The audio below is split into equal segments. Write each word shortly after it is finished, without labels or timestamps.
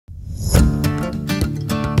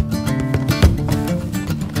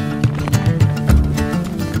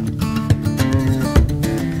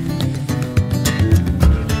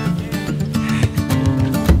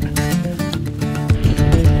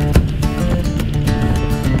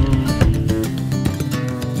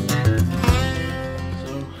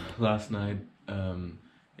last night,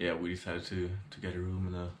 yeah, we decided to get a room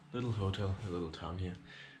in a little hotel, a little town here,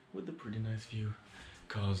 with a pretty nice view.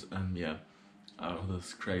 Cause yeah, out of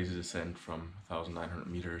this crazy descent from 1,900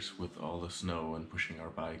 meters with all the snow and pushing our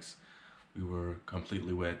bikes, we were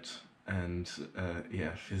completely wet and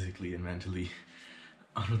yeah, physically and mentally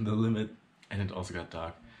on the limit, and it also got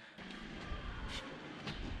dark.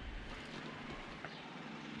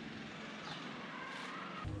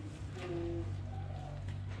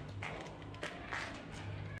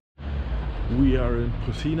 We are in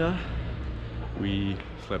Procina. We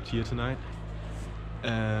slept here tonight,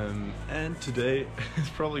 and today is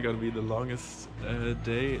probably going to be the longest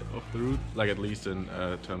day of the route, like at least in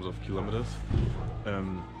terms of kilometers.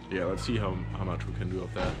 Yeah, let's see how much we can do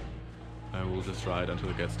of that. I will just ride until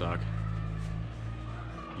it gets dark.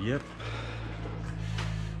 Yep,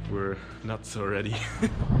 we're not so ready.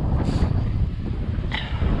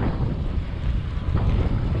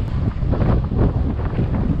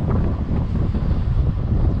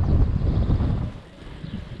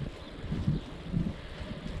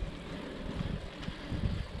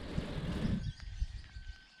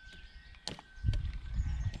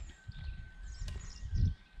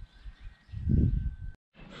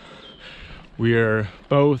 We are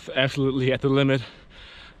both absolutely at the limit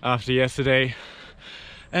after yesterday,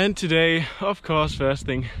 and today, of course, first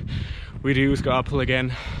thing we do is go uphill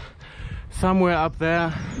again. Somewhere up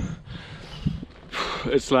there,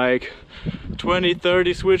 it's like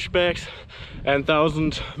 20-30 switchbacks and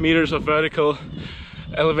 1,000 meters of vertical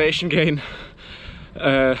elevation gain.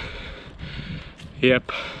 Yep,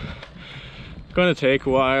 gonna take a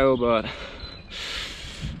while, but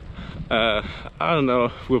I don't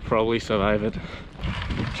know, we'll probably survive it.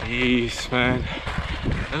 Jeez, man,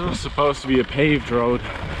 this was supposed to be a paved road.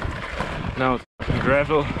 Now it's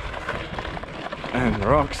gravel and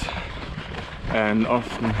rocks, and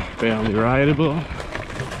often barely rideable.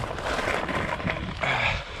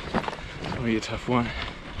 It's gonna be a tough one.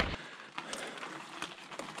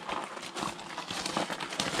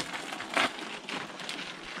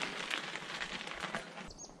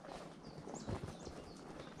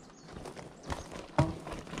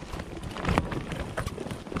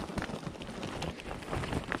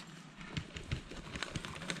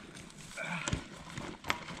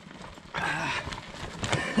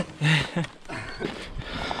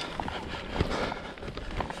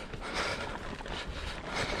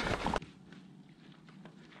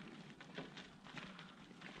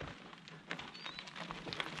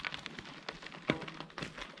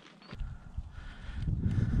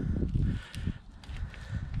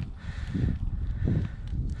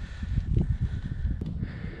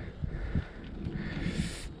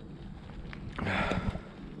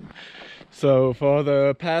 So for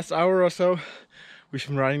the past hour or so, we've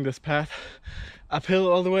been riding this path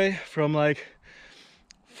uphill all the way from like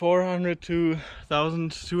 400 to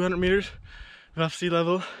 1,200 meters above sea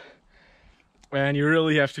level. And you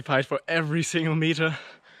really have to fight for every single meter,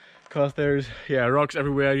 because there's rocks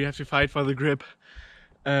everywhere. You have to fight for the grip.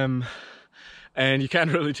 And you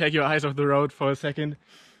can't really take your eyes off the road for a second,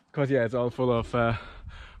 because it's all full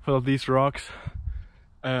of these rocks.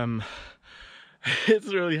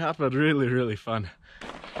 It's really hard, but really fun.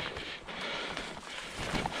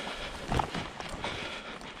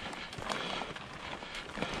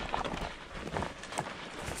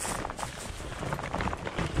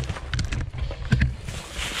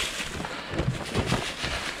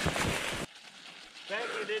 Back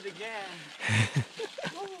at it again.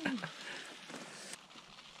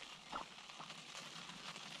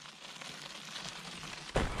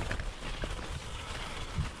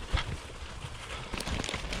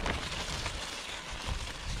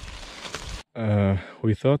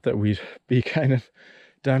 We thought that we'd be kind of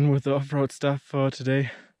done with the off-road stuff for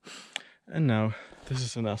today, and now this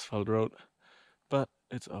is an asphalt road, but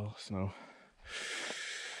it's all snow.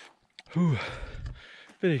 Whew,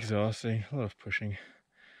 bit exhausting, a lot of pushing,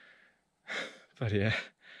 but yeah,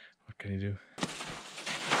 what can you do?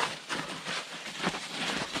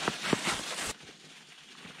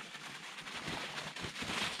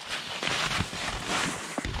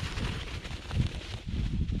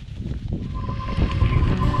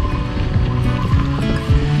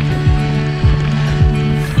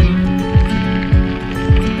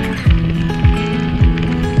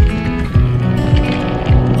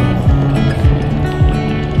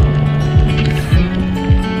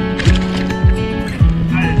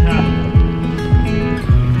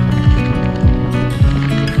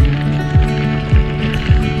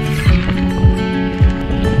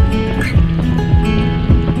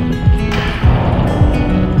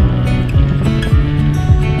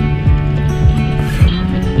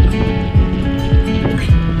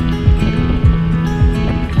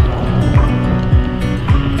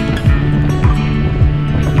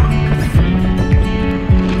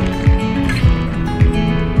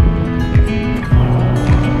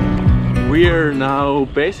 now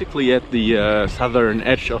basically at the southern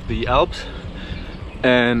edge of the Alps,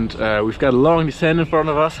 and we've got a long descent in front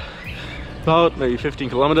of us, about maybe 15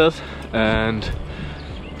 kilometers, and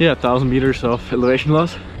yeah, 1,000 meters of elevation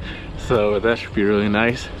loss, so that should be really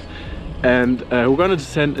nice. And we're gonna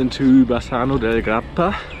descend into Bassano del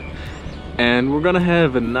Grappa, and we're gonna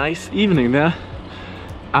have a nice evening there.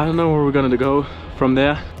 I don't know where we're gonna go from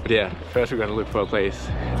there, but yeah, first we're gonna look for a place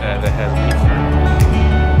that has pizza.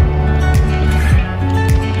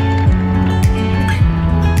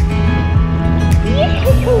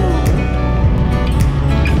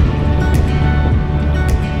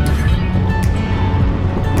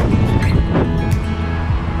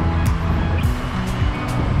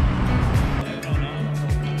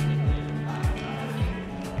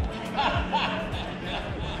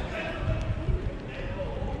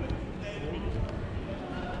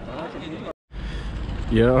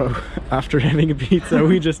 Yo, after having a pizza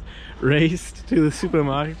we just raced to the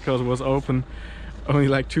supermarket because it was open only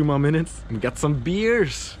like 2 more minutes and got some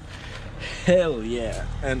beers. Hell yeah,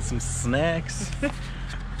 and some snacks.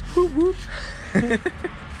 Whoop, whoop. Die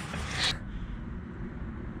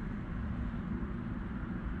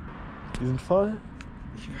sind voll?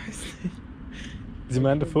 Ich weiß nicht. Sie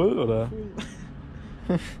meinte full oder?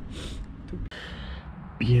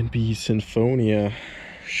 B&B Sinfonia.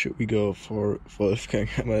 Should we go for Wolfgang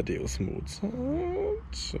Amadeus Mozart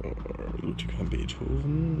or Ludwig van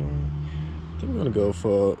Beethoven? I think we're gonna go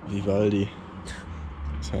for Vivaldi.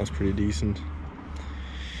 Sounds pretty decent.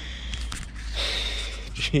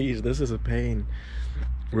 Jeez, this is a pain.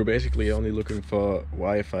 We're basically only looking for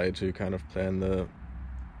Wi-Fi to kind of plan the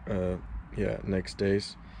next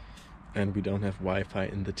days, and we don't have Wi-Fi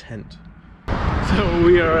in the tent. So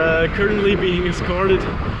we are currently being escorted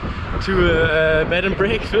to a bed and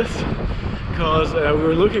breakfast because we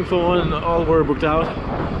were looking for one and all were booked out.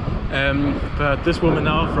 But this woman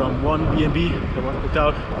now from one B&B that was booked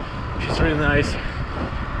out, she's really nice,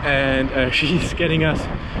 and she's getting us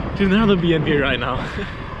to another B&B right now.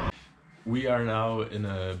 We are now in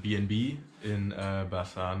a B&B in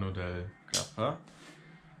Bassano del Grappa,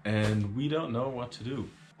 and we don't know what to do.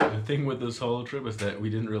 The thing with this whole trip is that we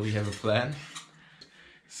didn't really have a plan.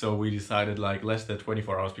 So we decided like less than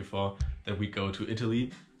 24 hours before that we go to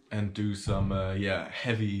Italy and do some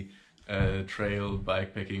heavy trail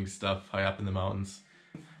bikepacking stuff high up in the mountains.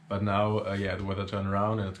 But now the weather turned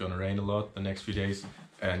around and it's gonna rain a lot the next few days,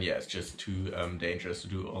 and yeah, it's just too dangerous to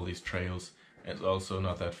do all these trails. And it's also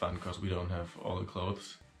not that fun because we don't have all the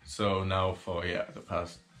clothes. So now for the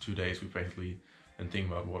past 2 days we basically been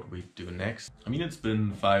thinking about what we do next. I mean, it's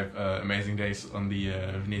been 5 amazing days on the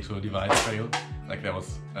Veneto Divide trail. Like that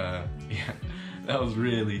was that was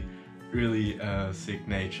really sick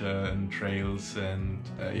nature and trails, and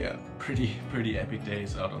pretty epic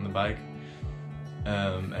days out on the bike.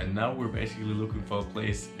 And now we're basically looking for a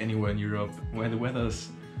place anywhere in Europe where the weather's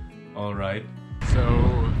all right. So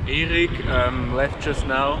Erik left just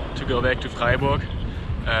now to go back to Freiburg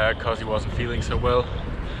because he wasn't feeling so well,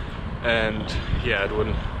 and yeah, it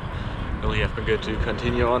wouldn't really have been good to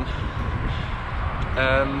continue on.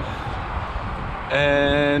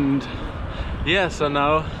 And yeah, so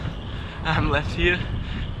now I'm left here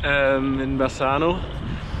in Bassano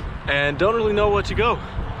and don't really know where to go.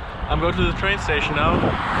 I'm going to the train station now,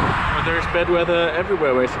 but there's bad weather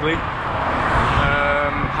everywhere basically.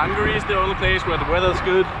 Hungary is the only place where the weather's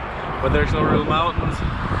good, but there's no real mountains.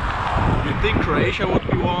 You'd think Croatia would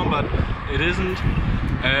be warm, but it isn't.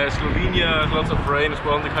 Slovenia has lots of rain as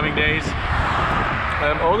well in the coming days.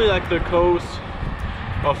 Only like the coast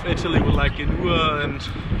of Italy with like Genua and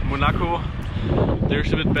Monaco,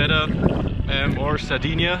 there's a bit better, or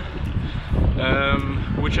Sardinia,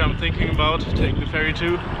 which I'm thinking about taking the ferry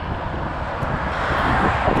to.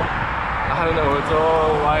 I don't know, it's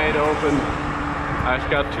all wide open. I've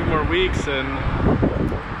got 2 more weeks and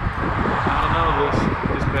I don't know,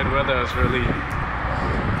 this bad weather is really,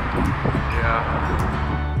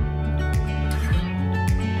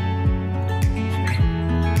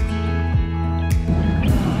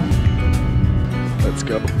 Let's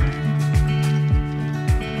go.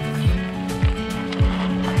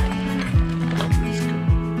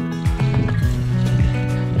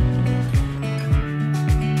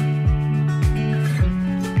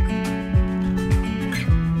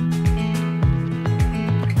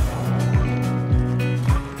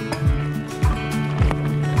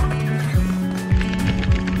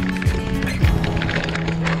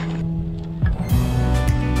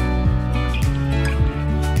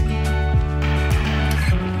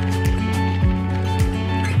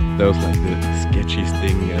 That was like the sketchiest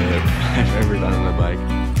thing I've ever done on a bike.